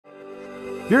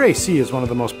Your AC is one of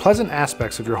the most pleasant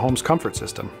aspects of your home's comfort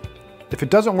system. If it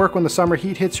doesn't work when the summer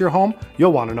heat hits your home,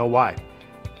 you'll want to know why.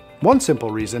 One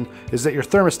simple reason is that your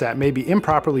thermostat may be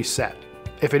improperly set.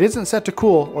 If it isn't set to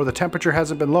cool or the temperature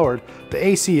hasn't been lowered, the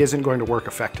AC isn't going to work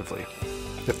effectively.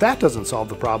 If that doesn't solve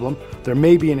the problem, there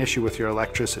may be an issue with your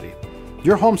electricity.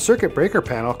 Your home circuit breaker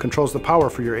panel controls the power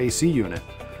for your AC unit.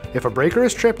 If a breaker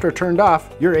is tripped or turned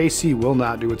off, your AC will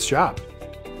not do its job.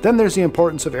 Then there's the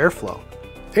importance of airflow.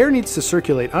 Air needs to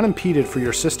circulate unimpeded for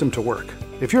your system to work.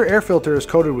 If your air filter is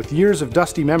coated with years of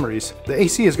dusty memories, the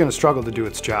AC is going to struggle to do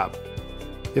its job.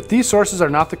 If these sources are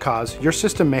not the cause, your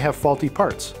system may have faulty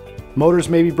parts. Motors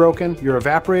may be broken, your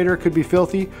evaporator could be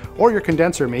filthy, or your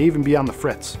condenser may even be on the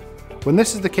fritz. When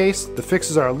this is the case, the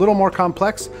fixes are a little more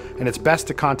complex, and it's best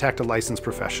to contact a licensed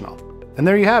professional. And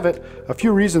there you have it, a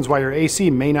few reasons why your AC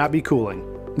may not be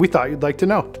cooling. We thought you'd like to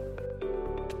know.